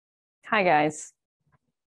Hi, guys.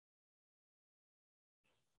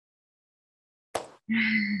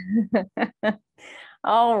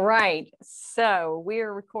 All right, so we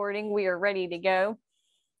are recording. We are ready to go.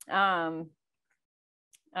 You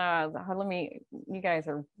guys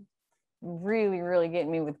are really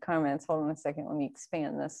getting me with comments. Hold on a second. Let me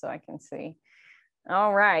expand this so I can see.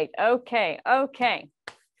 All right, okay.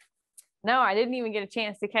 No, I didn't even get a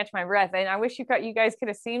chance to catch my breath. And I wish you guys could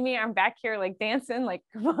have seen me. I'm back here like dancing, like,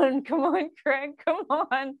 come on, Craig, come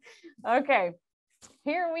on. Okay,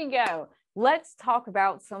 here we go. Let's talk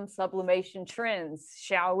about some sublimation trends,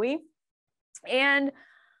 shall we? And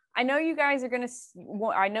I know you guys are going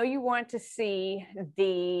to, I know you want to see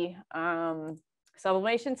the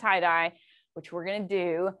sublimation tie-dye, which we're going to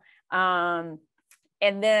do. And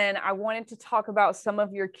then I wanted to talk about some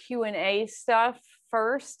of your Q&A stuff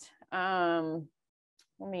first.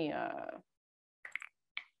 Let me, there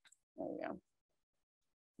we go.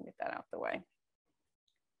 Get that out the way.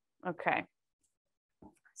 Okay.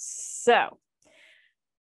 So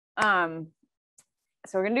we're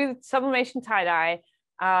going to do the sublimation tie-dye.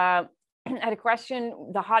 I had a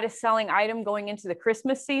question, the hottest selling item going into the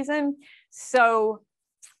Christmas season. So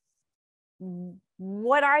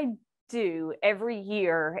what I do every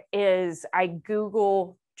year is I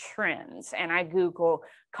Google trends, and I Google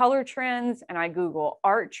color trends, and I Google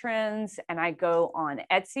art trends, and I go on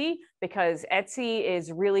Etsy because Etsy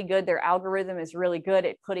is really good. Their algorithm is really good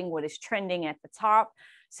at putting what is trending at the top.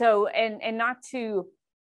 So, and not to,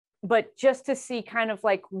 but just to see kind of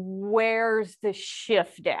like where's the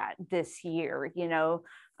shift at this year, you know?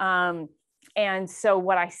 And so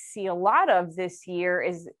what I see a lot of this year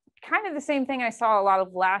is kind of the same thing I saw a lot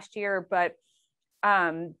of last year, but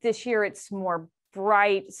this year it's more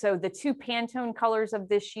bright. So the two Pantone colors of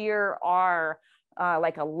this year are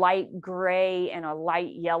like a light gray and a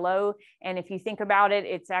light yellow. And if you think about it,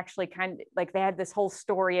 it's actually kind of like they had this whole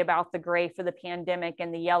story about the gray for the pandemic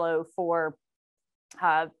and the yellow for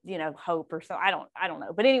you know, hope or so. I don't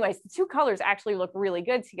know. But anyways, the two colors actually look really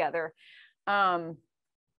good together. And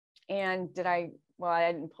did I, well,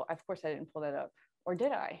 I didn't pull, of course I didn't pull that up, or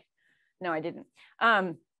did I? No, I didn't.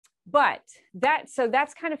 But so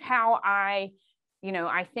that's kind of how I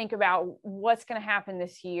think about what's going to happen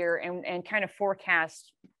this year and kind of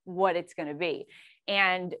forecast what it's going to be.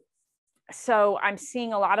 And so I'm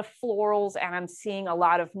seeing a lot of florals and I'm seeing a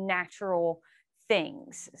lot of natural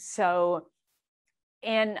things. So,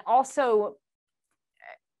 and also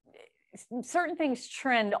certain things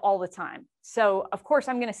trend all the time. So of course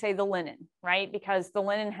I'm going to say the linen, right? Because the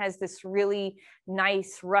linen has this really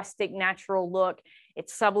nice rustic natural look. It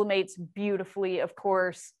sublimates beautifully, of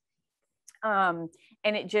course. And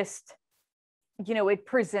it just, you know, it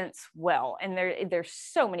presents well. And there's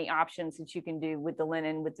so many options that you can do with the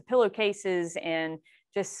linen, with the pillowcases, and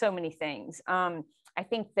just so many things. I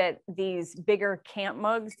think that these bigger camp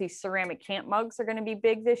mugs, these ceramic camp mugs, are going to be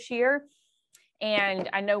big this year. And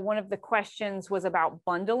I know one of the questions was about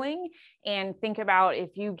bundling, and think about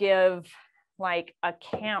if you give like a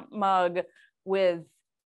camp mug with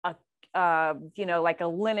you know, like a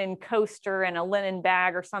linen coaster and a linen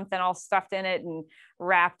bag or something all stuffed in it and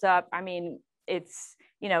wrapped up. I mean, it's,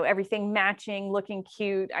 you know, everything matching, looking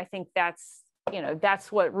cute. I think that's, you know,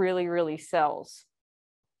 that's what really sells.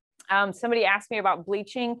 Somebody asked me about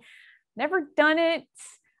bleaching. Never done it.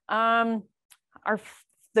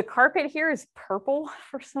 The carpet here is purple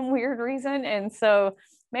for some weird reason. And so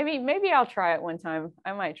maybe I'll try it one time.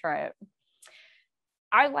 I might try it.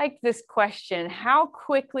 I like this question. How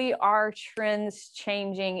quickly are trends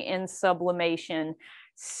changing in sublimation?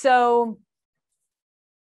 So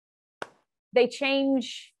they can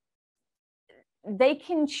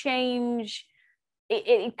change.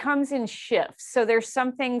 It comes in shifts. So there's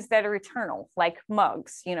some things that are eternal, like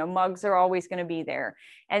mugs. You know, mugs are always going to be there.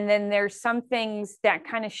 And then there's some things that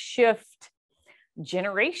kind of shift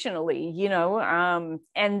generationally, you know,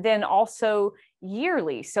 and then also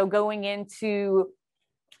yearly. So going into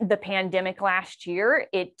the pandemic last year,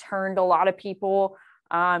 it turned a lot of people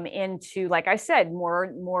into, like I said,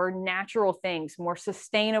 more natural things, more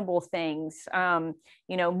sustainable things,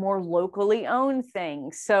 you know, more locally owned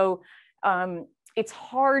things. So it's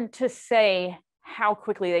hard to say how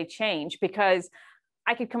quickly they change, because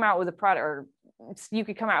I could come out with a product, or you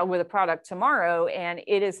could come out with a product tomorrow and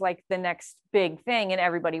it is like the next big thing and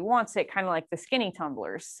everybody wants it, kind of like the skinny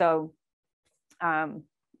tumblers. So, you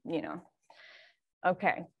know.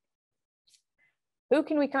 Okay. Who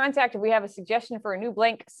can we contact if we have a suggestion for a new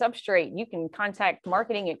blank substrate? You can contact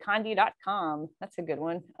marketing@condi.com. That's a good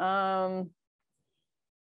one.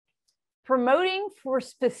 Promoting for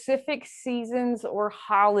specific seasons or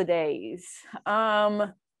holidays.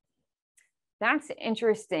 That's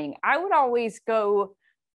interesting. I would always go,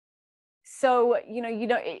 so,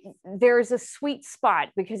 there's a sweet spot,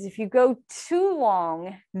 because if you go too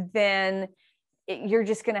long, then you're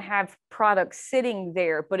just going to have products sitting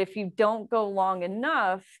there. But if you don't go long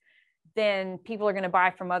enough, then people are going to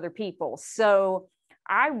buy from other people. So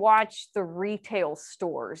I watch the retail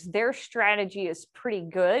stores. Their strategy is pretty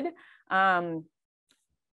good. And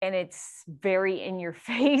it's very in your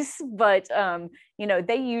face, but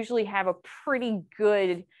they usually have a pretty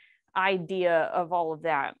good idea of all of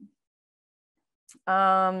that.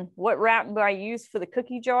 What wrap do I use for the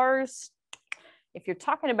cookie jars? If you're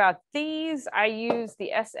talking about these, I use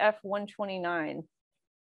the SF-129.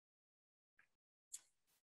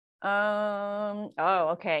 Oh,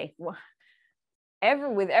 okay.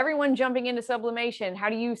 With everyone jumping into sublimation, how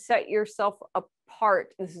do you set yourself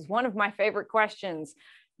apart? This is one of my favorite questions.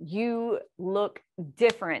 You look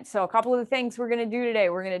different. So a couple of the things we're going to do today,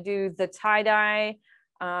 we're going to do the tie-dye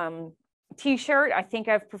t-shirt. I think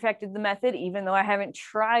I've perfected the method, even though I haven't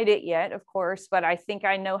tried it yet, of course, but I think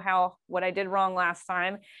I know what I did wrong last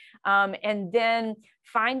time. And then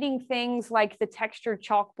finding things like the textured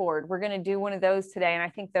chalkboard. We're going to do one of those today. And I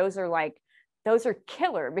think those are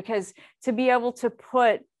killer, because to be able to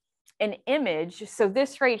put an image, so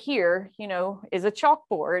this right here, is a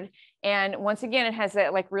chalkboard. And once again, it has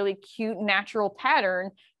that like really cute natural pattern,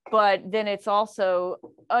 but then it's also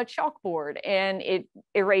a chalkboard and it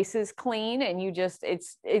erases clean, and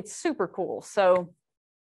it's super cool. So,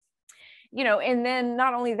 and then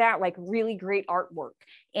not only that, like really great artwork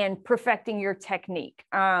and perfecting your technique.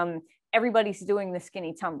 Everybody's doing the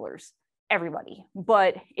skinny tumblers, everybody.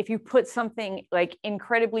 But if you put something like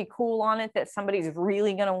incredibly cool on it that somebody's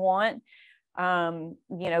really going to want,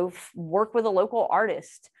 work with a local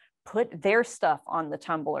artist, put their stuff on the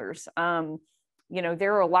tumblers.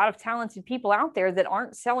 There are a lot of talented people out there that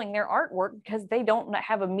aren't selling their artwork because they don't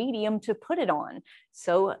have a medium to put it on.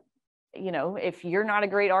 So, if you're not a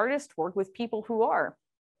great artist, work with people who are.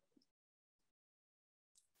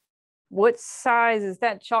 What size is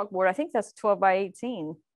that chalkboard? I think that's 12 by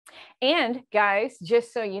 18. And guys,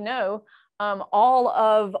 just so you know, most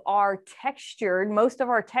of our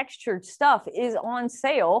textured stuff is on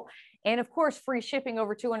sale. And of course, free shipping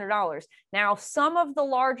over $200. Now, some of the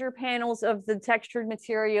larger panels of the textured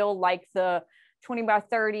material, like the 20 by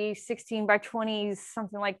 30, 16 by 20s,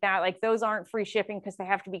 something like that, like those aren't free shipping because they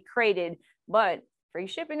have to be crated, but free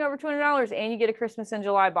shipping over $200, and you get a Christmas in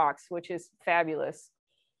July box, which is fabulous.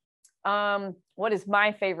 What is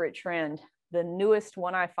my favorite trend? The newest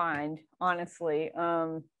one I find, honestly.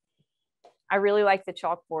 I really like the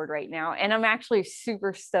chalkboard right now, and I'm actually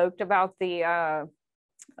super stoked about the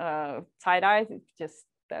tie-dye.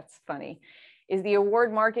 That's funny. Is the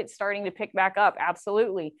award market starting to pick back up?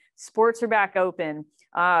 Absolutely. Sports are back open.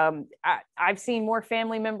 I've seen more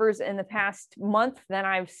family members in the past month than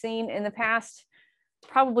I've seen in the past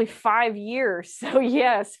probably 5 years. So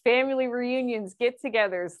yes, family reunions,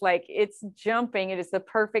 get-togethers, like it's jumping. It is the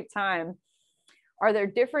perfect time. Are there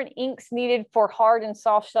different inks needed for hard and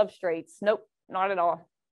soft substrates? Nope, not at all.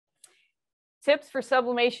 Tips for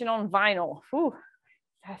sublimation on vinyl. Whew.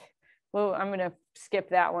 Well, I'm going to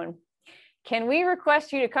skip that one. Can we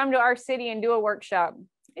request you to come to our city and do a workshop?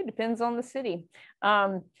 It depends on the city.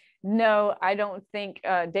 No, I don't think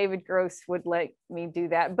David Gross would let me do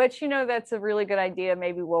that. But that's a really good idea.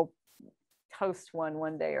 Maybe we'll host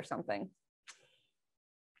one day or something.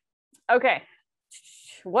 Okay.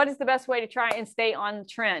 What is the best way to try and stay on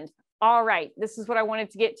trend? All right, this is what I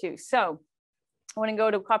wanted to get to. So I want to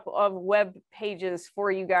go to a couple of web pages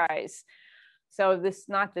for you guys. So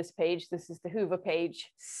not this page, this is the Hoover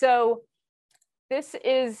page. So this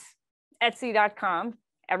is Etsy.com.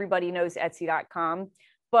 Everybody knows Etsy.com,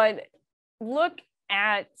 but look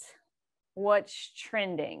at what's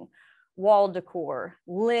trending. Wall decor,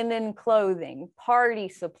 linen clothing, party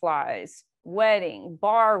supplies, wedding,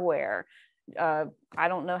 barware, I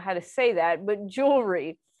don't know how to say that, but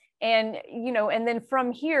jewelry. And, and then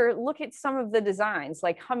from here, look at some of the designs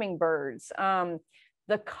like hummingbirds,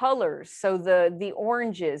 the colors. So the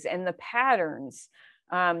oranges and the patterns,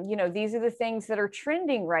 these are the things that are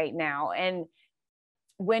trending right now. And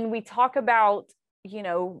when we talk about,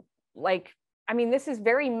 this is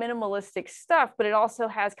very minimalistic stuff, but it also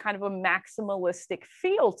has kind of a maximalistic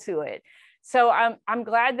feel to it. So I'm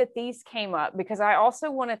glad that these came up, because I also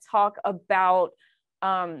want to talk about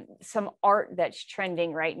some art that's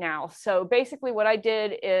trending right now. So basically what I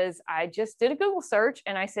did is I just did a Google search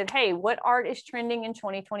and I said, hey, what art is trending in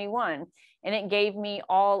 2021? And it gave me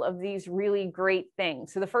all of these really great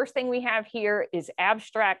things. So the first thing we have here is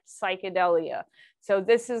abstract psychedelia. So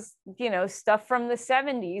this is, you know, stuff from the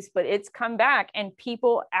 70s, but it's come back and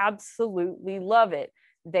people absolutely love it.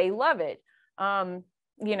 They love it. You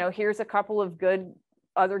know, here's a couple of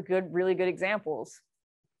really good examples.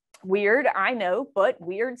 Weird, I know, but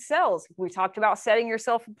weird sells. We talked about setting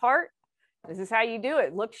yourself apart. This is how you do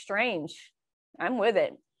it. Look strange. I'm with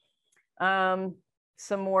it.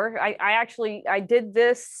 Some more. I did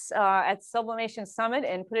this at Sublimation Summit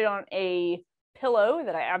and put it on a pillow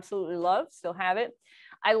that I absolutely love. Still have it.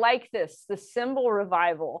 I like this, the symbol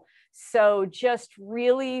revival. So just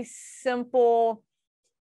really simple,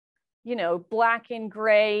 you know, black and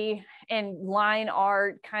gray and line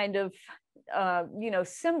art kind of you know,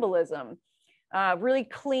 symbolism, really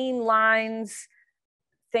clean lines.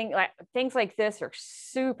 Things like this are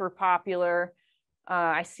super popular.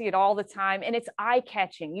 I see it all the time and it's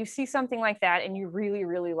eye-catching. You see something like that and you really,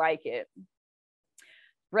 really like it.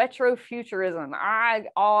 Retrofuturism. I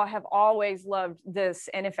have always loved this.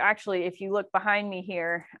 And if you look behind me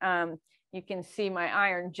here, you can see my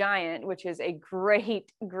Iron Giant, which is a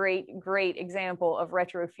great, great, great example of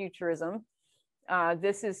retrofuturism.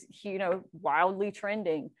 This is, you know, wildly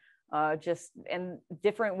trending, just in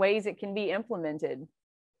different ways it can be implemented.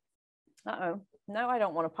 Uh-oh, no, I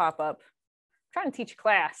don't want to pop up. I'm trying to teach a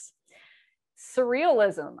class.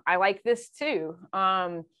 Surrealism, I like this too.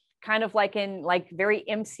 Kind of like very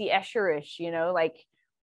MC Escher-ish, you know, like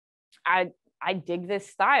I dig this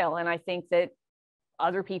style and I think that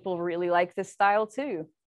other people really like this style too.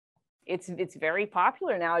 It's very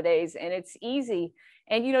popular nowadays and it's easy.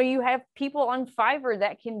 And, you know, you have people on Fiverr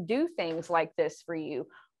that can do things like this for you.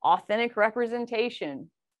 Authentic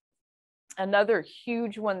representation. Another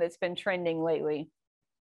huge one that's been trending lately.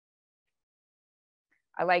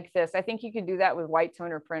 I like this. I think you could do that with white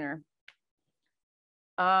toner printer.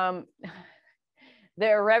 The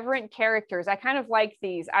irreverent characters. I kind of like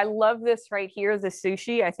these. I love this right here, the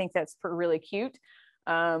sushi. I think that's really cute.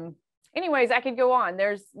 Anyways, I could go on.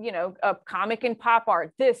 There's, you know, a comic and pop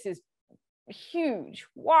art. This is huge,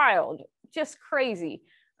 wild, just crazy.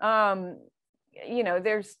 You know,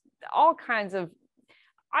 there's all kinds of,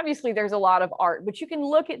 obviously there's a lot of art, but you can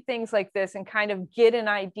look at things like this and kind of get an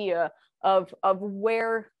idea of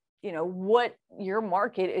where, you know, what your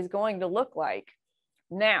market is going to look like.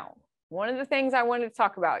 Now, one of the things I wanted to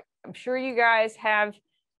talk about, I'm sure you guys have,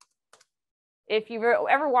 if you've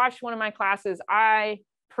ever watched one of my classes, I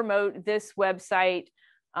promote this website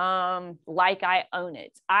like I own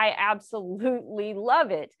it. I absolutely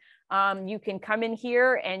love it. You can come in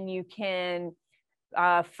here and you can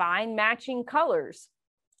find matching colors.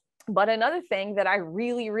 But another thing that I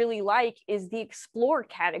really, really like is the explore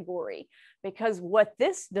category, because what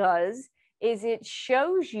this does is it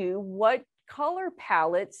shows you what color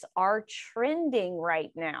palettes are trending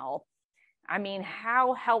right now. I mean,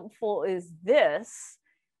 how helpful is this?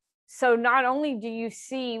 So not only do you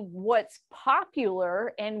see what's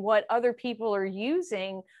popular and what other people are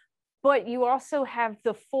using, but you also have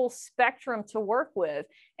the full spectrum to work with.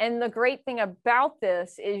 And the great thing about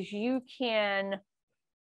this is you can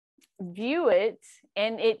view it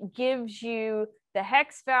and it gives you the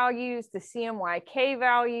hex values, the CMYK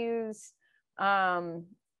values.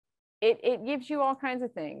 It gives you all kinds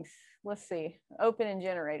of things. Let's see, open in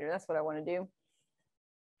generator. That's what I want to do.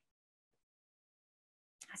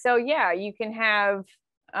 So yeah, you can have,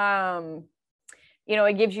 you know,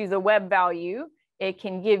 it gives you the web value. It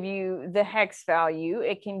can give you the hex value.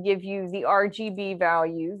 It can give you the RGB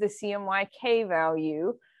value, the CMYK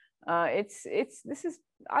value. I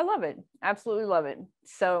love it. Absolutely love it.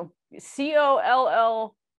 So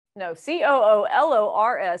COOLORS.co,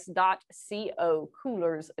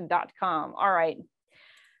 coolors.com. All right,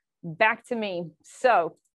 back to me.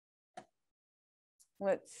 So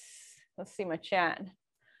let's see my chat.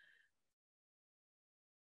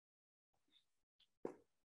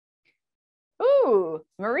 Ooh,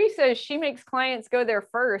 Marie says she makes clients go there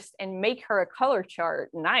first and make her a color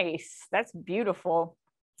chart. Nice. That's beautiful.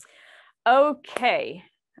 Okay.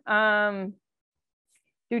 Do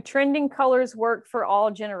trending colors work for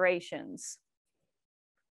all generations?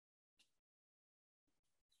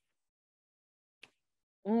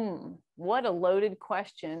 What a loaded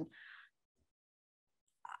question.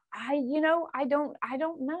 I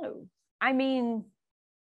don't know. I mean,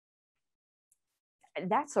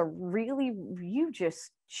 that's a really, you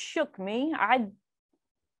just shook me.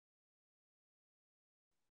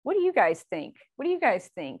 What do you guys think? What do you guys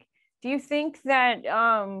think? Do you think that,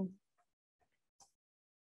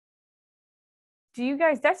 do you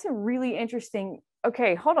guys, that's a really interesting,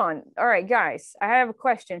 okay, hold on. All right, guys, I have a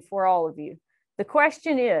question for all of you. The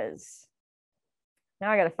question is,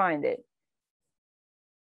 now I got to find it.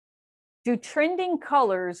 Do trending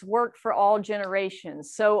colors work for all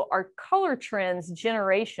generations? So are color trends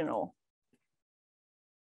generational?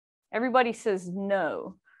 Everybody says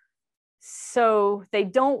no. So they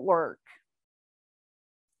don't work.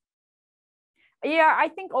 Yeah, I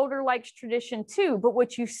think older likes tradition too. But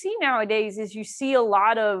what you see nowadays is you see a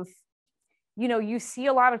lot of, you see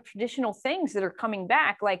a lot of traditional things that are coming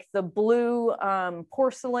back, like the blue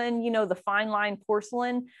porcelain, the fine line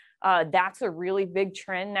porcelain. That's a really big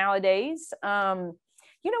trend nowadays. You know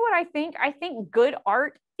what I think? I think good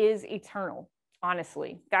art is eternal,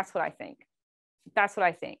 honestly. That's what I think. That's what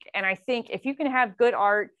I think. And I think if you can have good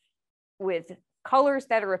art with colors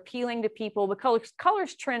that are appealing to people, the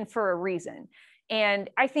colors trend for a reason. And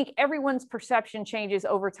I think everyone's perception changes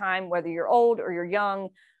over time, whether you're old or you're young.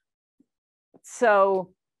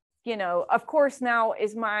 So, of course, now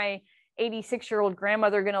is my 86-year-old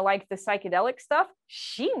grandmother going to like the psychedelic stuff?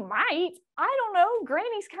 She might. I don't know.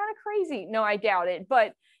 Granny's kind of crazy. No, I doubt it.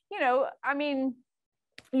 But, I mean,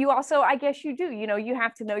 you also, I guess you do, you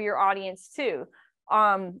have to know your audience too.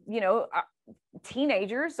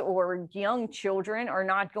 Teenagers or young children are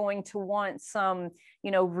not going to want some,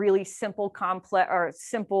 really simple, complex or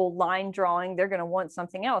simple line drawing. They're going to want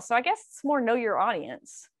something else. So I guess it's more know your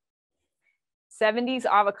audience. 70s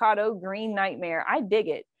avocado green nightmare. I dig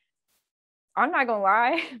it. I'm not gonna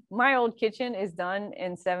lie, my old kitchen is done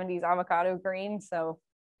in 70s avocado green. So,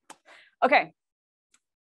 okay,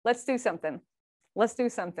 let's do something. Let's do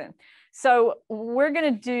something. So we're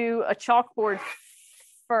gonna do a chalkboard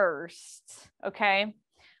first. Okay,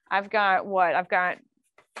 I've got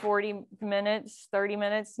 40 minutes, 30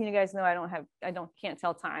 minutes. You guys know can't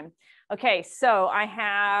tell time. Okay, so I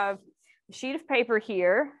have a sheet of paper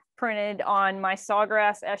here printed on my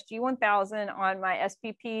Sawgrass SG1000 on my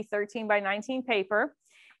SPP 13 by 19 paper.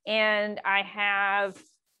 And I have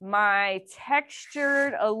my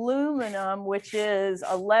textured aluminum, which is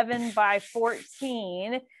 11 by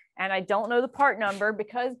 14. And I don't know the part number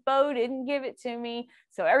because Bo didn't give it to me.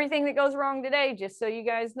 So everything that goes wrong today, just so you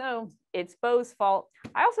guys know, it's Bo's fault.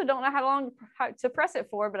 I also don't know how long to press it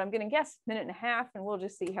for, but I'm going to guess a minute and a half, and we'll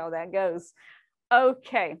just see how that goes.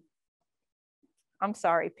 Okay. I'm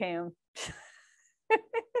sorry, Pam.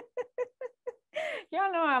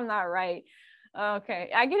 Y'all know I'm not right.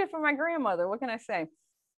 Okay, I get it from my grandmother. What can I say?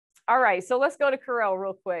 All right, so let's go to Corel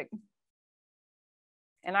real quick.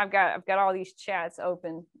 And I've got all these chats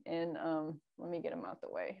open, and let me get them out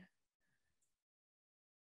the way.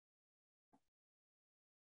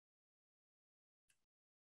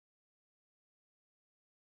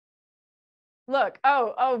 Look,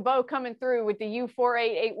 oh, Bo coming through with the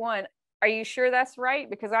U4881. Are you sure that's right?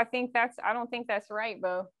 Because I don't think that's right,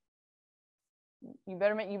 Bo. You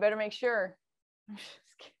better make sure.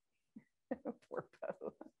 Poor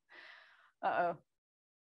Bo. Uh-oh.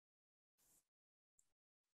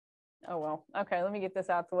 Oh, well, okay, let me get this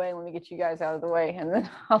out the way. Let me get you guys out of the way, and then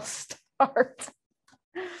I'll start.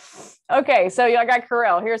 Okay, so y'all got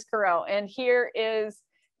Corel. Here's Corel, and here is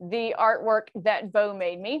the artwork that Bo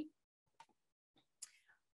made me.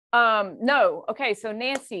 No, okay, so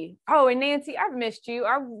Nancy. Oh, and Nancy, I've missed you.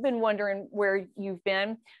 I've been wondering where you've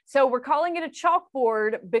been. So we're calling it a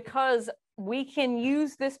chalkboard because we can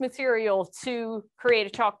use this material to create a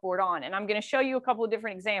chalkboard on, and I'm going to show you a couple of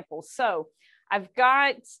different examples. So I've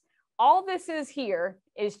got all this is here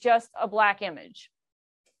is just a black image.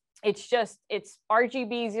 It's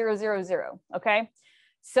RGB 000. Okay.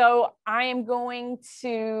 So I am going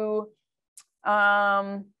to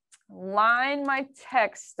line my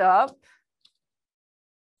text up.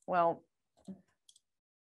 Well,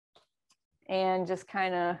 and just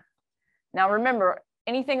kind of, now remember,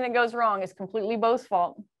 anything that goes wrong is completely Bo's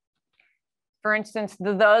fault. For instance,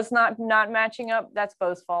 the thes not matching up, that's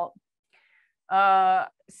Bo's fault.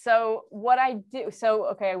 So what I do,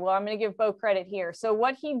 okay, well, I'm going to give Bo credit here. So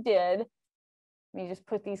what he did, let me just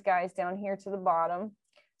put these guys down here to the bottom.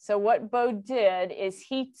 So what Bo did is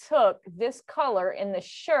he took this color in the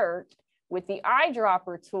shirt with the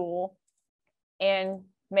eyedropper tool and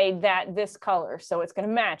made that this color. So it's going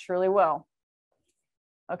to match really well.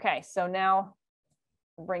 Okay, so now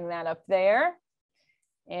bring that up there.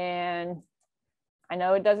 And I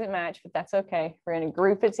know it doesn't match, but that's okay. We're going to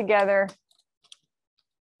group it together.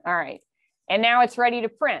 All right, and now it's ready to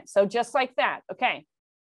print. So just like that, okay.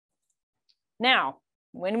 Now,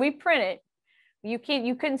 when we print it, you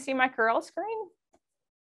couldn't see my Corel screen?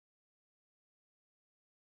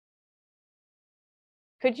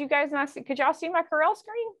 Could you guys not see? Could y'all see my Corel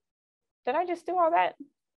screen? Did I just do all that?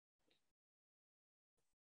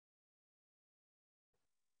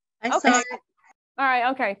 I saw it. All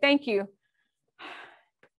right. Okay. Thank you.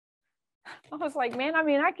 I was like, man, I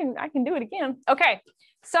mean, I can do it again. Okay.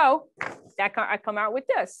 So that I come out with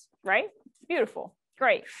this, right? Beautiful.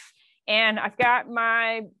 Great. And I've got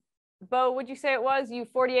my Bo, would you say it was you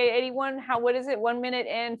 4881? What is it? 1 minute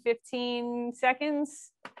and 15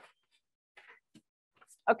 seconds.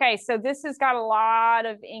 Okay, so this has got a lot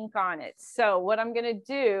of ink on it. So what I'm going to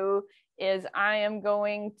do is I'm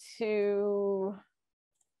going to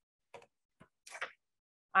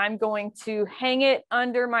hang it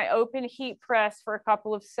under my open heat press for a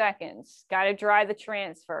couple of seconds. Got to dry the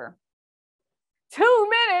transfer. 2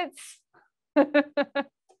 minutes.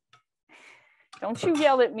 Don't you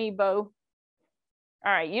yell at me, Bo.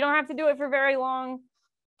 All right, you don't have to do it for very long,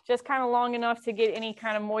 just kind of long enough to get any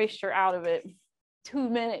kind of moisture out of it. 2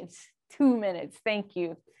 minutes, 2 minutes. Thank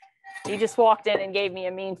you. You just walked in and gave me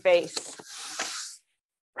a mean face.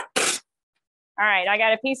 All right, I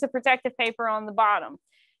got a piece of protective paper on the bottom.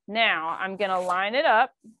 Now I'm going to line it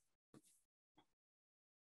up.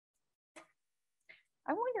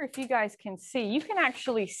 I wonder if you guys can see. You can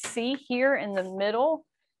actually see here in the middle.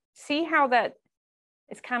 See how that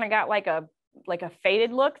it's kind of got like a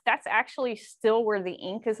faded look? That's actually still where the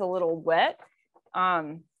ink is a little wet.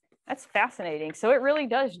 That's fascinating. So it really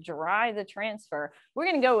does dry the transfer. We're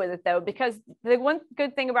going to go with it though, because the one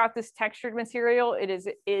good thing about this textured material, it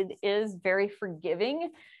is very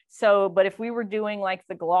forgiving. So, but if we were doing like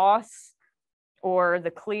the gloss or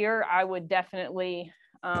the clear, I would definitely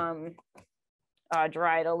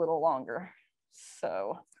dry it a little longer.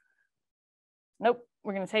 So, nope,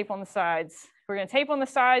 we're going to tape on the sides. We're going to tape on the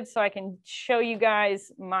sides so I can show you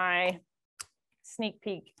guys my sneak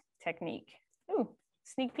peek technique. Ooh.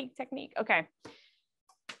 Sneak peek technique. Okay.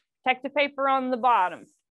 Protective paper on the bottom.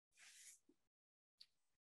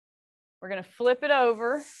 We're going to flip it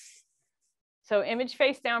over. So image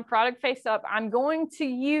face down, product face up. I'm going to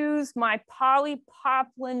use my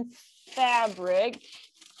polypoplin fabric,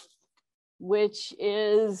 which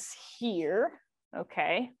is here.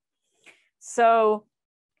 Okay. So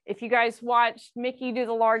if you guys watched Mickey do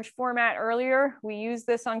the large format earlier, we use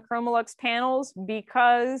this on Chromolux panels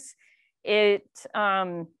because it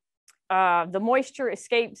the moisture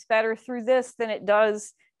escapes better through this than it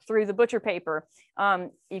does through the butcher paper.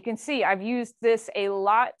 You can see I've used this a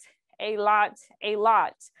lot. As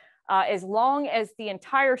long as the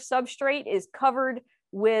entire substrate is covered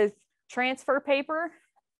with transfer paper,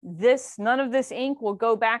 none of this ink will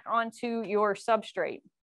go back onto your substrate.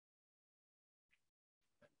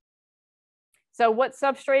 So what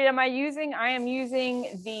substrate am I using? I am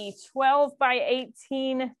using the 12 by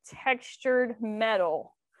 18 textured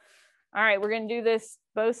metal. All right, we're going to do this.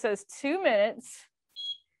 Bo says 2 minutes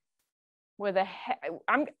with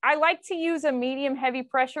I like to use a medium heavy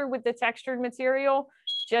pressure with the textured material,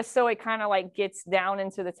 just so it kind of like gets down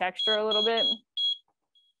into the texture a little bit.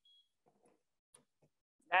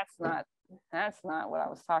 That's not what I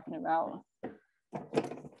was talking about.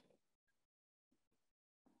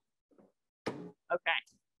 Okay,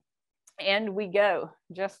 and we go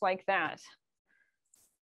just like that.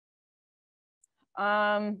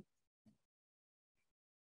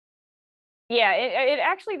 Yeah, it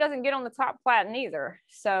actually doesn't get on the top platen either.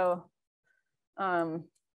 So I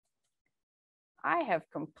have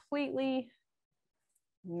completely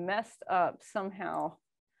messed up somehow.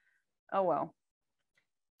 Oh, well,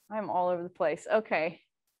 I'm all over the place. Okay.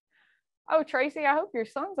 Oh, Tracy, I hope your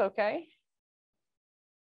son's okay.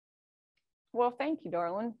 Well, thank you,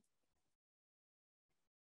 darling.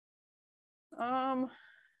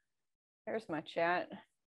 There's my chat.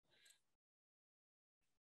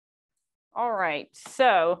 All right,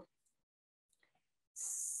 so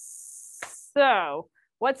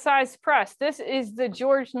what size press? This is the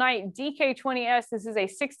George Knight DK20S. This is a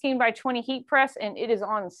 16 by 20 heat press, and it is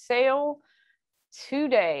on sale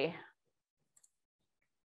today.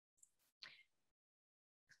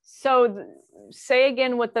 So say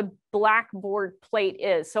again what the blackboard plate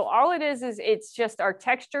is. So all it is it's just our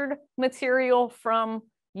textured material from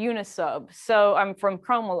Unisub. So I'm from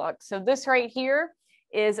Chromolux. So this right here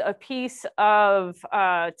is a piece of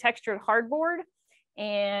textured hardboard,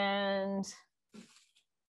 and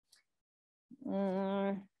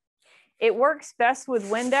it works best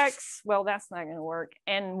with Windex. Well, that's not going to work,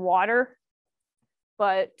 and water,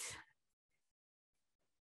 but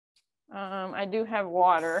I do have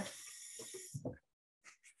water.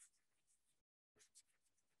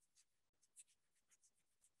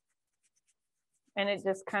 And it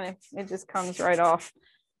just comes right off.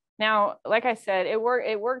 Now, like I said, it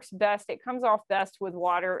works best. It comes off best with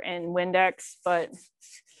water and Windex, but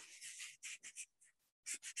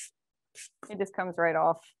it just comes right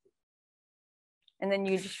off. And then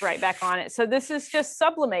you just write back on it. So this is just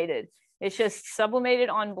sublimated. It's just sublimated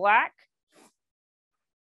on black.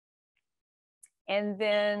 And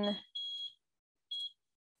then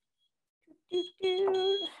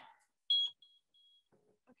you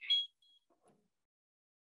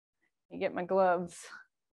get my gloves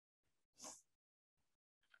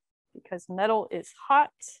because metal is hot.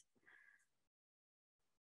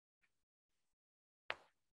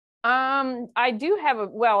 I do have a,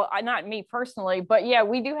 well, not me personally, but yeah,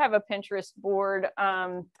 we do have a Pinterest board.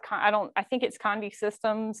 I think it's Condi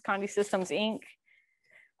Systems Inc.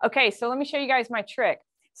 Okay, so let me show you guys my trick.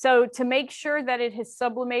 So to make sure that it has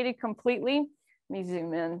sublimated completely, let me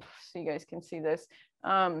zoom in so you guys can see this.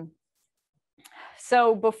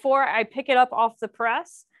 So before I pick it up off the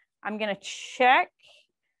press, I'm gonna check,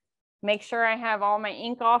 make sure I have all my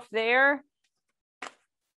ink off there,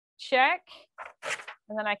 check,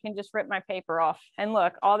 and then I can just rip my paper off. And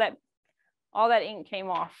look, all that ink came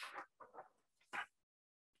off.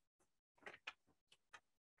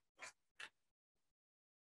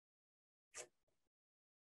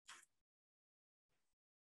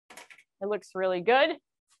 It looks really good.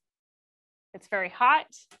 It's very hot.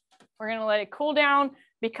 We're gonna let it cool down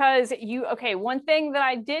because okay, one thing that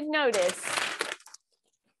I did notice,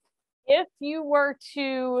 if you were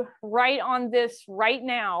to write on this right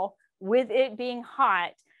now with it being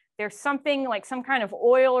hot, there's something like some kind of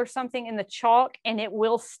oil or something in the chalk and it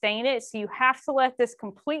will stain it. So you have to let this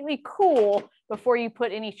completely cool before you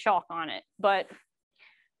put any chalk on it. But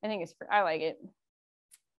I think I like it.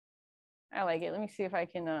 I like it. Let me see if I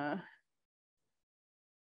can, yeah,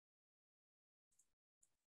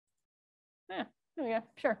 there we go,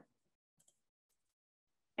 sure.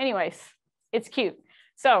 Anyways, it's cute.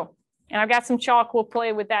 So, and I've got some chalk. We'll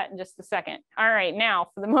play with that in just a second. All right, now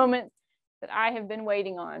for the moment that I have been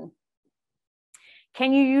waiting on.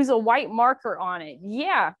 Can you use a white marker on it?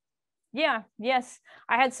 Yeah, yes.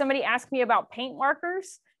 I had somebody ask me about paint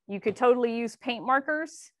markers. You could totally use paint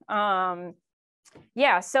markers.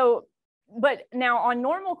 Yeah, so, but now on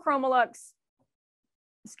normal Chromolux,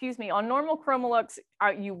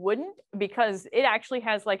 you wouldn't, because it actually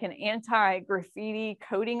has like an anti-graffiti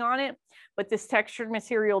coating on it, but this textured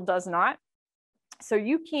material does not. So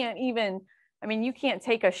you can't even, I mean, you can't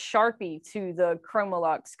take a Sharpie to the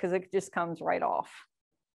Chromolux because it just comes right off.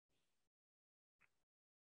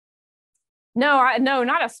 No, no,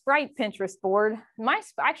 not a Sprite Pinterest board. My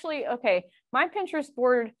Pinterest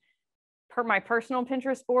board, my personal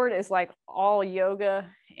Pinterest board is like all yoga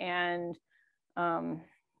and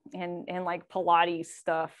like Pilates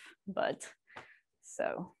stuff. But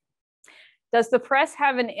so, does the press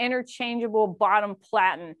have an interchangeable bottom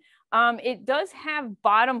platen? It does have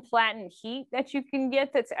bottom platen heat that you can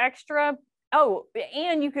get that's extra. Oh,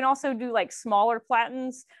 and you can also do like smaller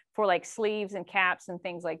platens for like sleeves and caps and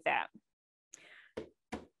things like that.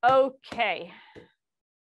 Okay.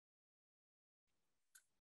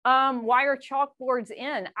 Why are chalkboards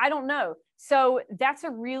in? I don't know. So that's a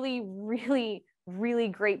really, really, really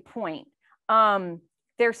great point.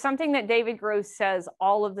 There's something that David Gross says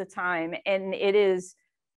all of the time, and it is,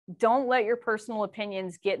 don't let your personal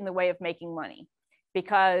opinions get in the way of making money,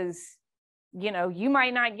 because you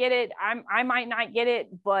might not get it, I might not get it,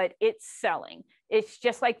 but it's selling. It's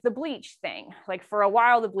just like the bleach thing. Like for a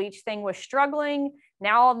while, the bleach thing was struggling.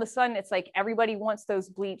 Now all of a sudden it's like everybody wants those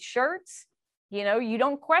bleach shirts. You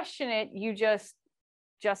don't question it, you just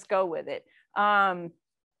go with it.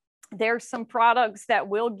 There's some products that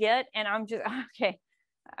we'll get, and I'm just, okay,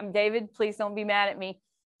 I'm David, please don't be mad at me.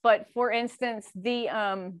 But for instance, the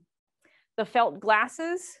felt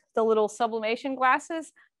glasses, the little sublimation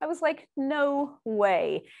glasses, I was like, no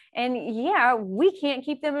way. And yeah, we can't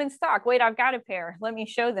keep them in stock. Wait, I've got a pair. Let me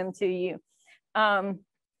show them to you. And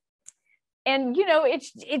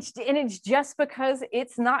it's just because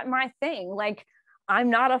it's not my thing. Like, I'm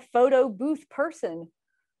not a photo booth person.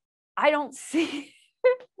 I don't see,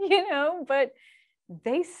 but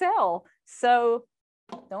they sell. So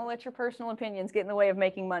don't let your personal opinions get in the way of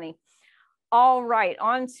making money. All right,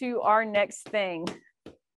 on to our next thing.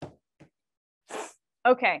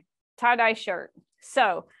 Okay, tie-dye shirt.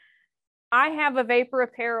 So I have a Vapor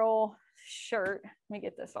Apparel shirt. Let me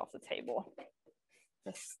get this off the table.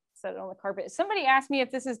 Just set it on the carpet. Somebody asked me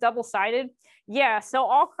if this is double-sided. Yeah, so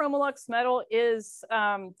all Chromolux metal is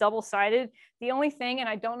double-sided. The only thing, and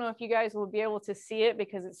I don't know if you guys will be able to see it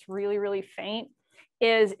because it's really, really faint,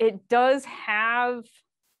 is it does have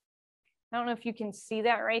I don't know if you can see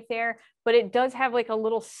that right there, but it does have like a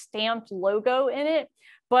little stamped logo in it.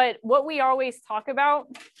 But what we always talk about,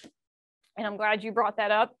 and I'm glad you brought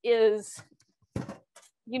that up, is,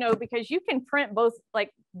 you know, because you can print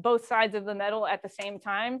both sides of the metal at the same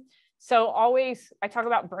time. So always, I talk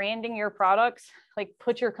about branding your products, like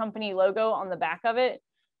put your company logo on the back of it.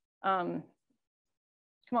 Come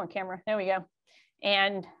on, camera, there we go.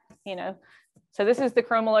 And, you know, so this is the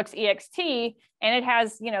Chromolux EXT, and it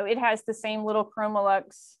has, you know, it has the same little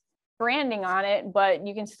Chromolux branding on it, but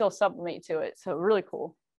you can still sublimate to it. So really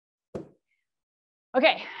cool.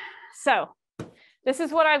 Okay, so this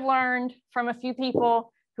is what I've learned from a few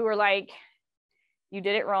people who were like, you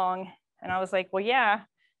did it wrong. And I was like, well, yeah,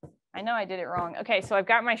 I know I did it wrong. Okay, so I've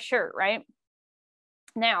got my shirt, right?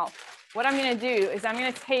 Now, what I'm gonna do is I'm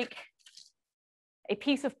gonna take a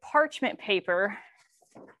piece of parchment paper,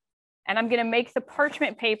 and I'm gonna make the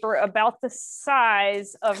parchment paper about the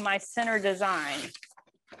size of my center design,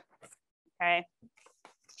 okay?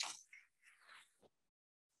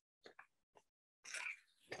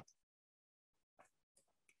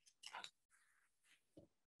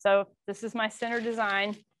 So this is my center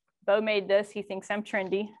design. Bo made this, he thinks I'm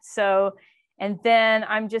trendy. So, and then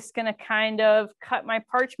I'm just gonna kind of cut my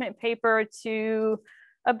parchment paper to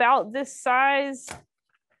about this size,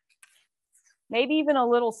 maybe even a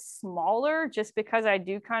little smaller, just because I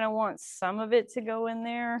do kind of want some of it to go in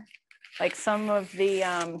there, like some of the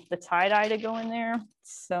tie-dye to go in there.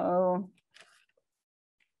 So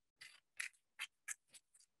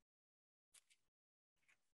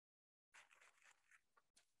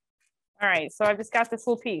all right, so I've just got this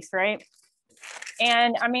little piece, right?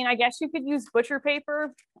 And I mean, I guess you could use butcher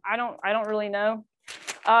paper. I don't really know.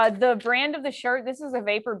 The brand of the shirt, this is a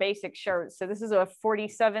Vapor Basic shirt. So this is a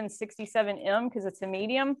 4767M because it's a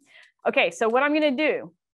medium. Okay, so what I'm gonna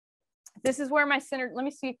do, this is where my center, let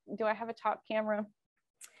me see, do I have a top camera?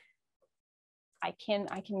 I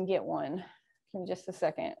can get one in just a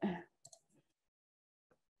second.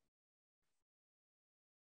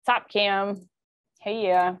 Top cam, hey,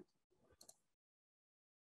 yeah.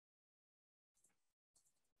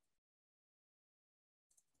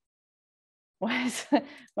 What?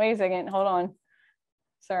 Wait a second, hold on.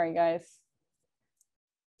 Sorry, guys.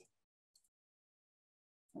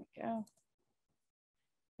 There we go.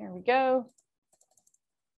 There we go.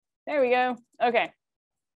 There we go. Okay.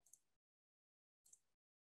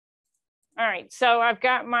 All right, so I've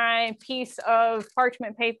got my piece of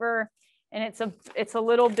parchment paper, and it's a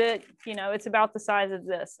little bit, you know, it's about the size of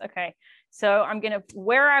this. Okay, so I'm gonna,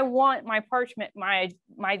 where I want my parchment, my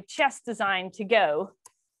chest design to go,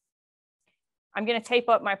 I'm gonna tape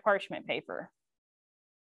up my parchment paper.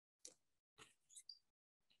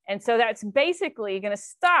 And so that's basically gonna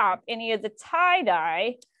stop any of the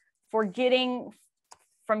tie-dye from getting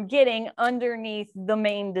underneath the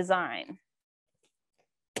main design.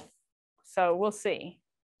 So we'll see.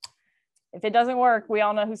 If it doesn't work, we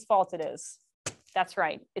all know whose fault it is. That's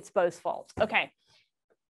right, it's Bo's fault. Okay,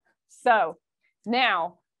 so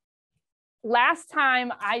now, last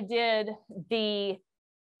time I did the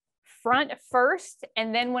front first,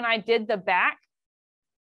 and then when I did the back,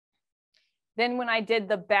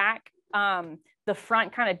 the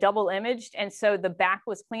front kind of double imaged, and so the back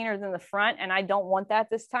was cleaner than the front, and I don't want that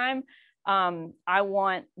this time. I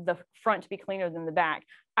want the front to be cleaner than the back.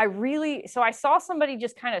 So I saw somebody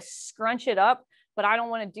just kind of scrunch it up, but I don't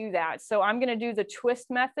want to do that. So I'm going to do the twist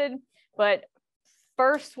method. But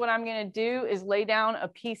first, what I'm going to do is lay down a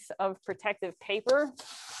piece of protective paper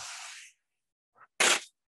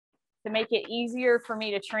to make it easier for me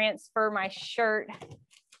to transfer my shirt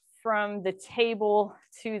from the table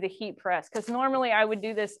to the heat press. Because normally I would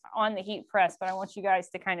do this on the heat press, but I want you guys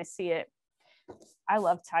to kind of see it. I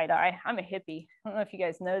love tie-dye. I'm a hippie. I don't know if you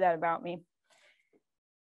guys know that about me.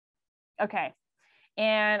 Okay,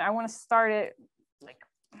 and I want to start it, like,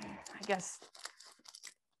 I guess,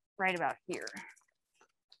 right about here.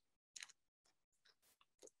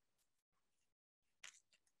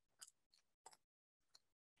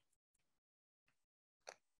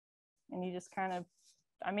 And you just kind of,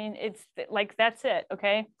 I mean, it's like, that's it,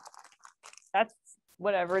 okay? That's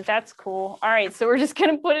whatever, that's cool. All right, so we're just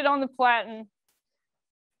gonna put it on the platen.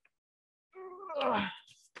 Ugh.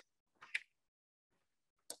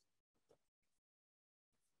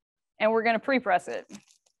 And we're going to pre-press it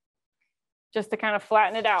just to kind of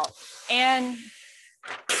flatten it out. And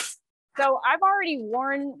so I've already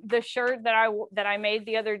worn the shirt that I made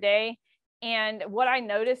the other day. And what I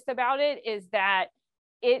noticed about it is that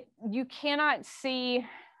you cannot see,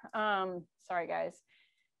 sorry guys,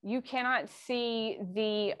 you cannot see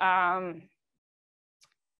the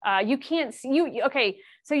You can't see okay.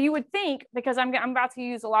 So you would think, because I'm about to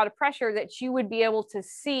use a lot of pressure, that you would be able to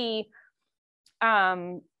see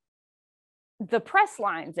the press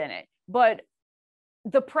lines in it, but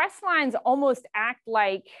the press lines almost act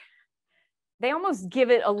like, they almost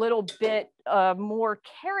give it a little bit more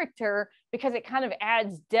character, because it kind of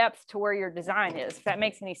adds depth to where your design is, if that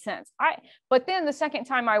makes any sense. But then the second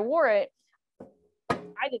time I wore it,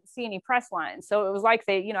 I didn't see any press lines. So it was like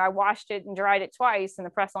they, I washed it and dried it twice and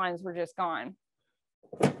the press lines were just gone.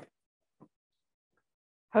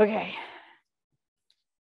 Okay.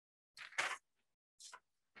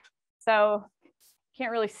 So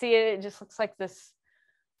can't really see it. It just looks like this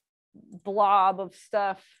blob of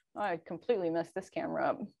stuff. Oh, I completely messed this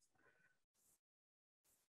camera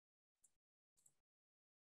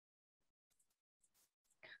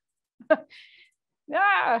up.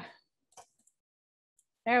 Ah.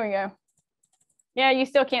 There we go. Yeah, you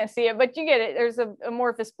still can't see it, but you get it. There's a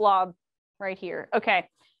amorphous blob right here. Okay,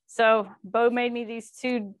 so Bo made me these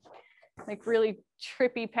two like really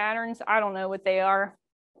trippy patterns. I don't know what they are.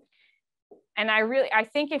 And I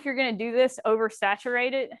think if you're gonna do this,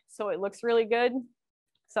 oversaturate it so it looks really good.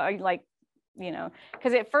 So I like,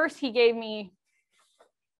 because at first he gave me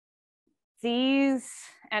these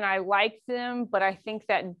and I liked them, but I think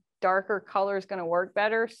that darker color is gonna work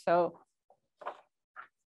better. So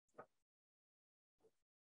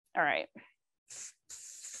all right,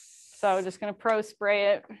 so just gonna pro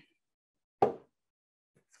spray it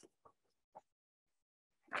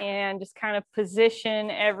and just kind of position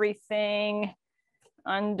everything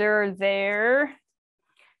under there.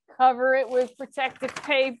 Cover it with protective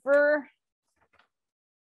paper.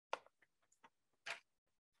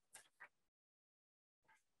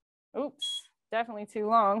 Oops, definitely too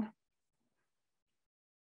long.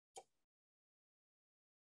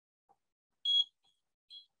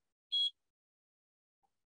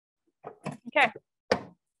 Okay, and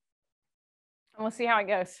we'll see how it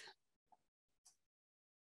goes.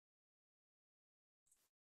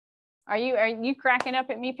 Are you cracking up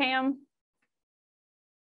at me, Pam?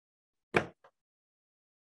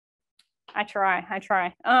 I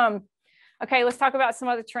try. Okay, let's talk about some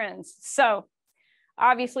other trends. So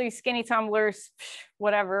obviously skinny tumblers,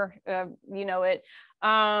 whatever, you know it.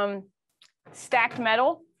 Stacked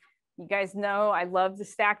metal. You guys know I love the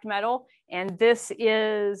stacked metal. And this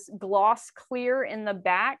is gloss clear in the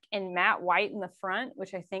back and matte white in the front,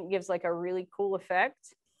 which I think gives like a really cool effect.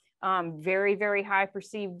 Very, very high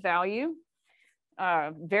perceived value.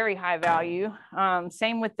 Very high value.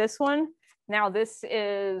 Same with this one. Now this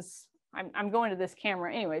is, I'm going to this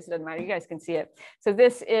camera anyways, it doesn't matter, you guys can see it. So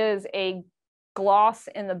this is a gloss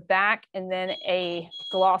in the back and then a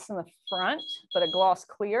gloss in the front, but a gloss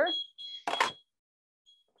clear.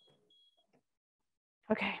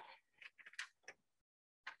 Okay.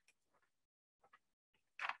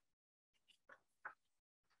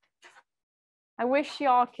 I wish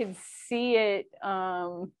y'all could see it,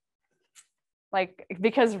 like,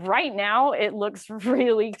 because right now it looks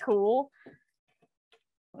really cool.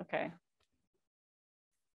 Okay.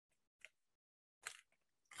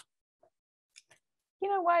 You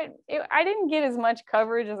know what? I didn't get as much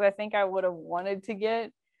coverage as I think I would have wanted to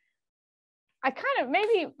get. I kind of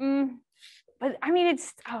maybe, but I mean,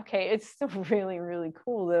 it's okay. It's still really, really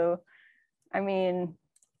cool though. I mean,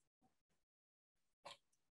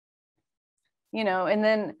 and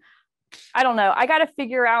then I don't know. I got to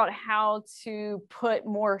figure out how to put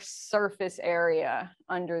more surface area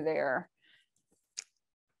under there.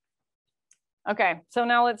 Okay, so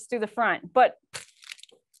now let's do the front. But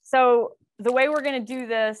so the way we're going to do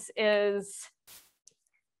this is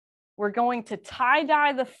we're going to tie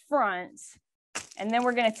dye the front, and then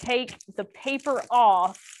we're going to take the paper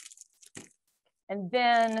off. And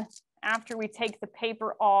then after we take the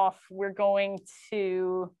paper off, we're going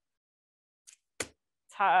to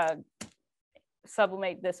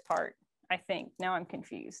sublimate this part, I think. Now I'm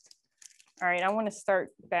confused. All right, I want to start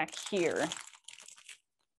back here.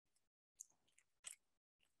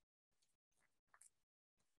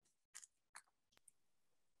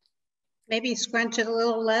 Maybe scrunch it a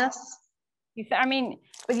little less. I mean,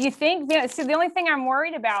 but you think, so the only thing I'm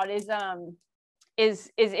worried about is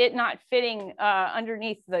it not fitting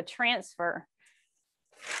underneath the transfer.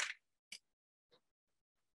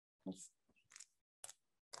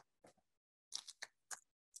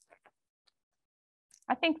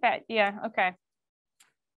 I think that, yeah, okay.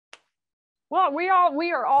 Well, we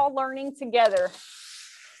are all learning together.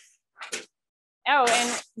 Oh,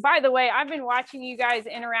 and by the way, I've been watching you guys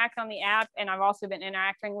interact on the app, and I've also been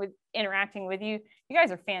interacting with you. You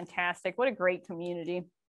guys are fantastic. What a great community.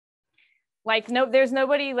 Like, there's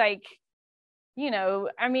nobody like you know,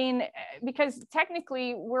 I mean, because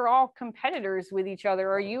technically we're all competitors with each other,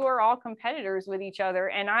 or you are all competitors with each other.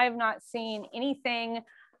 And I have not seen anything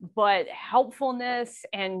but helpfulness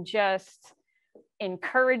and just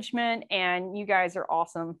encouragement. And you guys are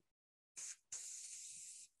awesome.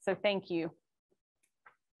 So thank you.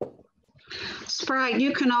 Sprite,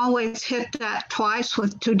 you can always hit that twice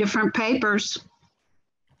with 2 different papers.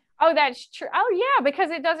 Oh, that's true. Oh, yeah,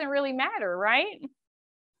 because it doesn't really matter, right?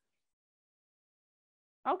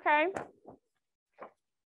 Okay.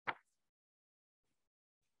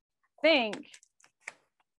 Think.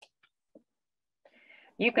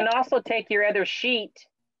 You can also take your other sheet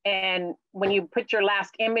and when you put your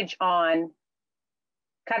last image on,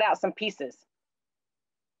 cut out some pieces.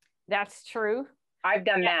 That's true. I've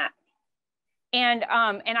done that. And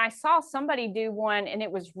I saw somebody do one and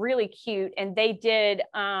it was really cute. And they did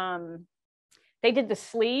the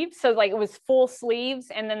sleeves. So like it was full sleeves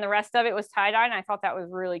and then the rest of it was tie-dye. And I thought that was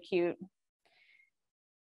really cute.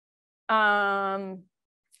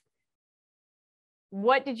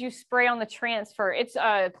 What did you spray on the transfer? It's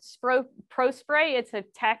a Pro Spray. It's a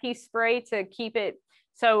tacky spray to keep it.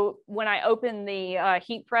 So when I open the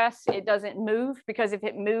heat press, it doesn't move, because if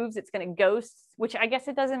it moves, it's going to ghost, which I guess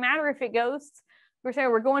it doesn't matter if it ghosts.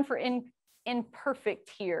 We're going for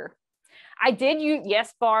imperfect here. I did use,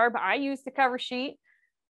 yes, Barb, I used the cover sheet.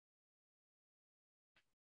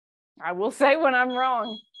 I will say when I'm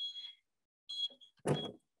wrong.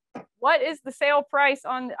 What is the sale price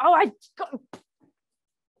on, oh,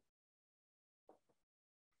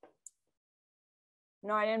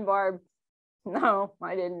 no, I didn't, Barb. No,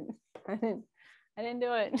 I didn't. I didn't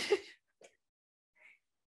do it.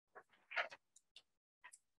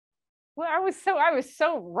 Well, I was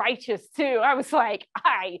so righteous too. I was like,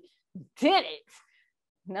 I did it.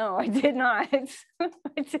 No, I did not. I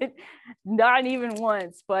did not even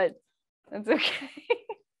once, but that's okay.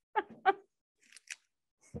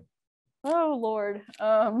 Oh Lord.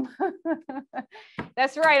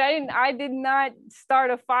 That's right. I did not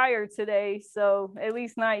start a fire today, so at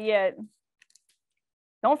least not yet.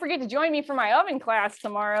 Don't forget to join me for my oven class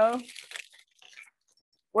tomorrow,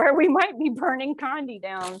 where we might be burning Condi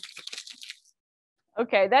down.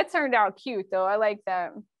 Okay, that turned out cute though. I like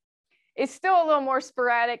that. It's still a little more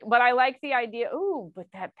sporadic, but I like the idea. Ooh, but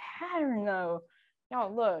that pattern though,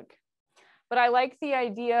 y'all look. But I like the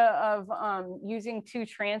idea of using 2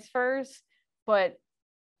 transfers, but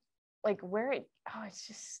like where it, oh, it's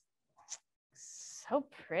just so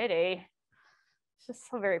pretty. It's just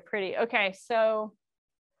so very pretty. Okay, so,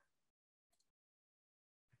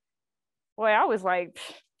 boy, I was like,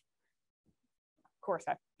 of course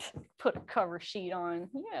I put a cover sheet on.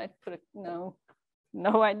 Yeah, I put a,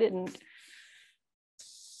 no, I didn't.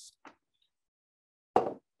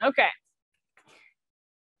 Okay.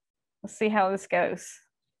 Let's see how this goes.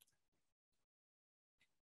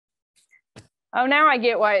 Oh, now I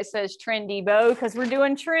get why it says trendy bow, because we're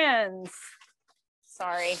doing trends.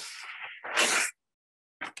 Sorry. It's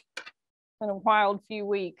been a wild few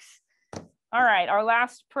weeks. All right, our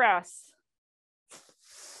last press.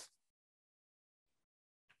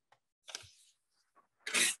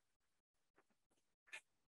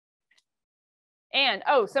 And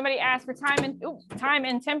oh, somebody asked for time and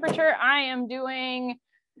temperature. I am doing,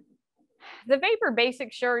 the Vapor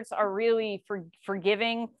Basic shirts are really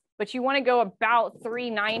forgiving, but you want to go about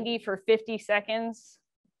 390 for 50 seconds.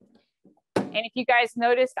 And if you guys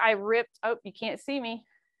noticed, I ripped, oh, you can't see me.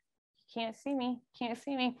 You can't see me, can't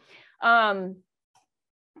see me. I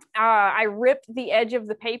ripped the edge of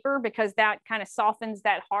the paper because that kind of softens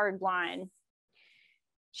that hard line.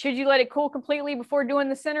 Should you let it cool completely before doing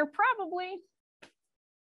the center? Probably.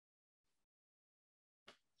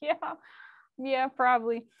 Yeah,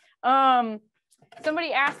 probably.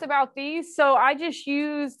 Somebody asked about these, so I just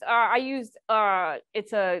used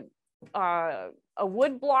it's a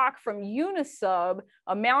wood block from Unisub,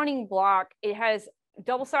 a mounting block. It has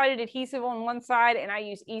double-sided adhesive on one side, and I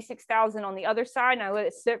use E6000 on the other side, and I let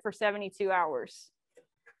it sit for 72 hours.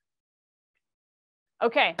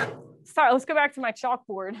 Okay, sorry, let's go back to my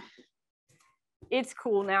chalkboard. It's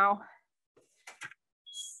cool now.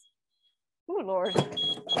 Oh Lord.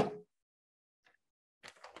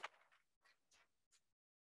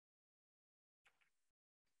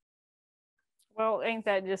 Well, ain't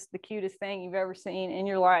that just the cutest thing you've ever seen in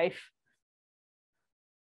your life?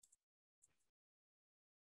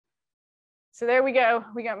 So there we go.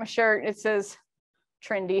 We got my shirt. It says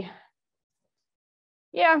trendy.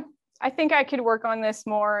 Yeah, I think I could work on this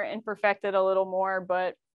more and perfect it a little more,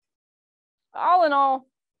 but all in all,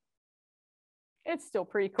 it's still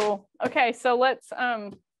pretty cool. Okay, so let's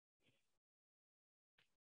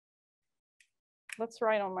let's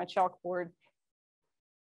write on my chalkboard.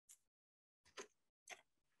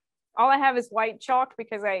 All I have is white chalk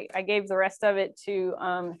because I gave the rest of it to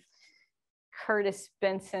Curtis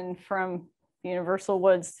Benson from Universal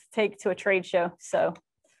Woods to take to a trade show. So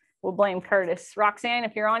we'll blame Curtis. Roxanne,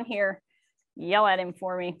 if you're on here, yell at him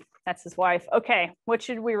for me. That's his wife. Okay, what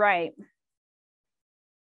should we write?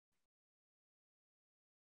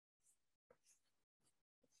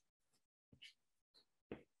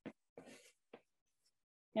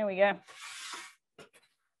 There we go.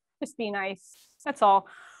 Just be nice. That's all.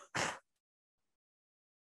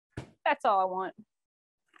 That's all I want.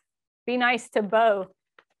 Be nice to Bo.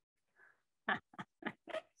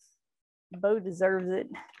 Bo deserves it.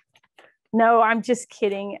 No, I'm just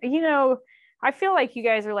kidding. You know, I feel like you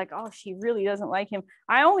guys are like, oh, she really doesn't like him.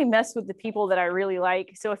 I only mess with the people that I really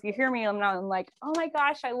like. So if you hear me, I'm like, oh my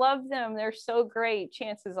gosh, I love them. They're so great.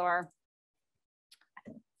 Chances are.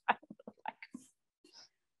 I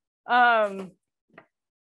don't like them.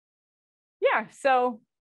 Yeah, so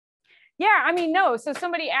yeah, I mean, no. So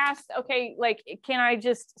somebody asked, okay, like, can I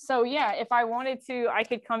just, so yeah, if I wanted to, I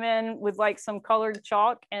could come in with like some colored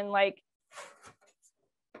chalk and like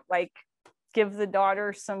give the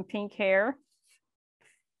daughter some pink hair,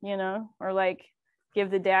 you know, or like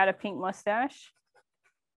give the dad a pink mustache.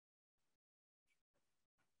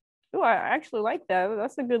 Oh, I actually like that.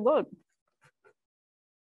 That's a good look.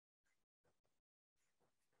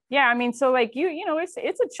 Yeah, I mean, so like you know, it's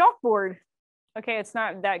a chalkboard. Okay, it's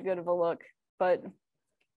not that good of a look, but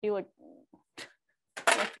you look.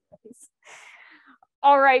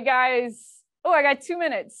 All right, guys. Oh, I got 2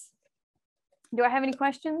 minutes. Do I have any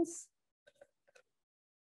questions?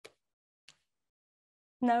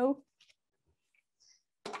 No?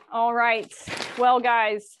 All right. Well,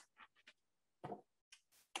 guys.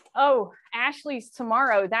 Oh, Ashley's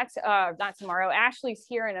tomorrow. That's not tomorrow. Ashley's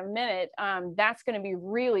here in a minute. That's going to be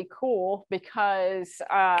really cool because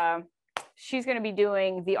she's going to be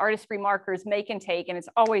doing the Artistry Markers Make and Take, and it's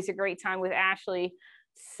always a great time with Ashley.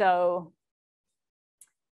 So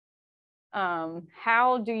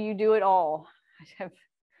how do you do it all? I have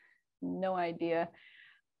no idea.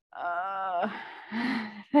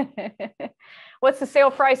 What's the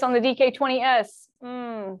sale price on the DK20S?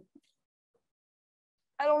 I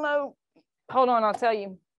don't know. Hold on, I'll tell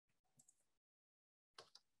you.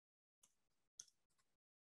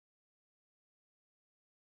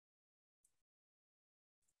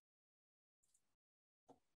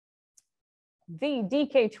 The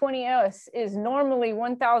DK20S is normally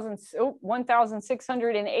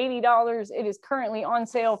 $1,680. It is currently on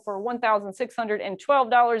sale for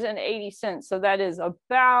 $1,612.80. So that is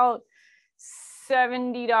about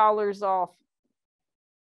 $70 off.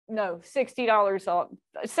 No, $60 off.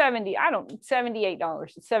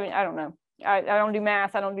 $78. I don't know. I don't do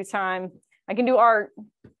math. I don't do time. I can do art.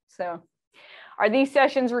 So are these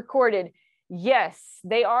sessions recorded? Yes,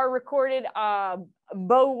 they are recorded.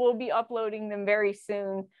 Bo will be uploading them very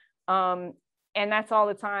soon. And that's all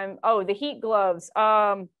the time. Oh, the heat gloves.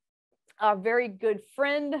 A very good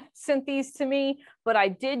friend sent these to me, but I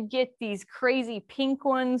did get these crazy pink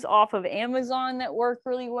ones off of Amazon that work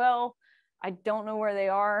really well. I don't know where they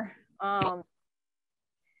are. Go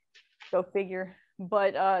figure.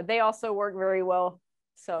 But they also work very well.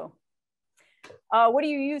 So what do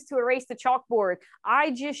you use to erase the chalkboard? I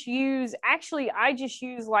just use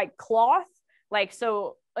like cloth, like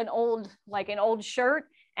so an old shirt,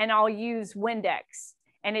 and I'll use Windex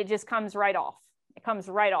and it just comes right off. It comes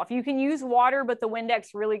right off. You can use water, but the Windex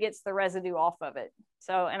really gets the residue off of it.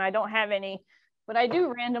 So, and I don't have any, but I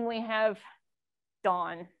do randomly have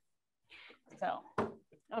Dawn. So,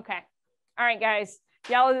 okay. All right, guys,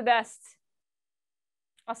 y'all are the best.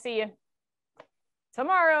 I'll see you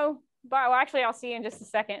tomorrow. Bye. Well, actually, I'll see you in just a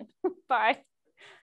second. Bye.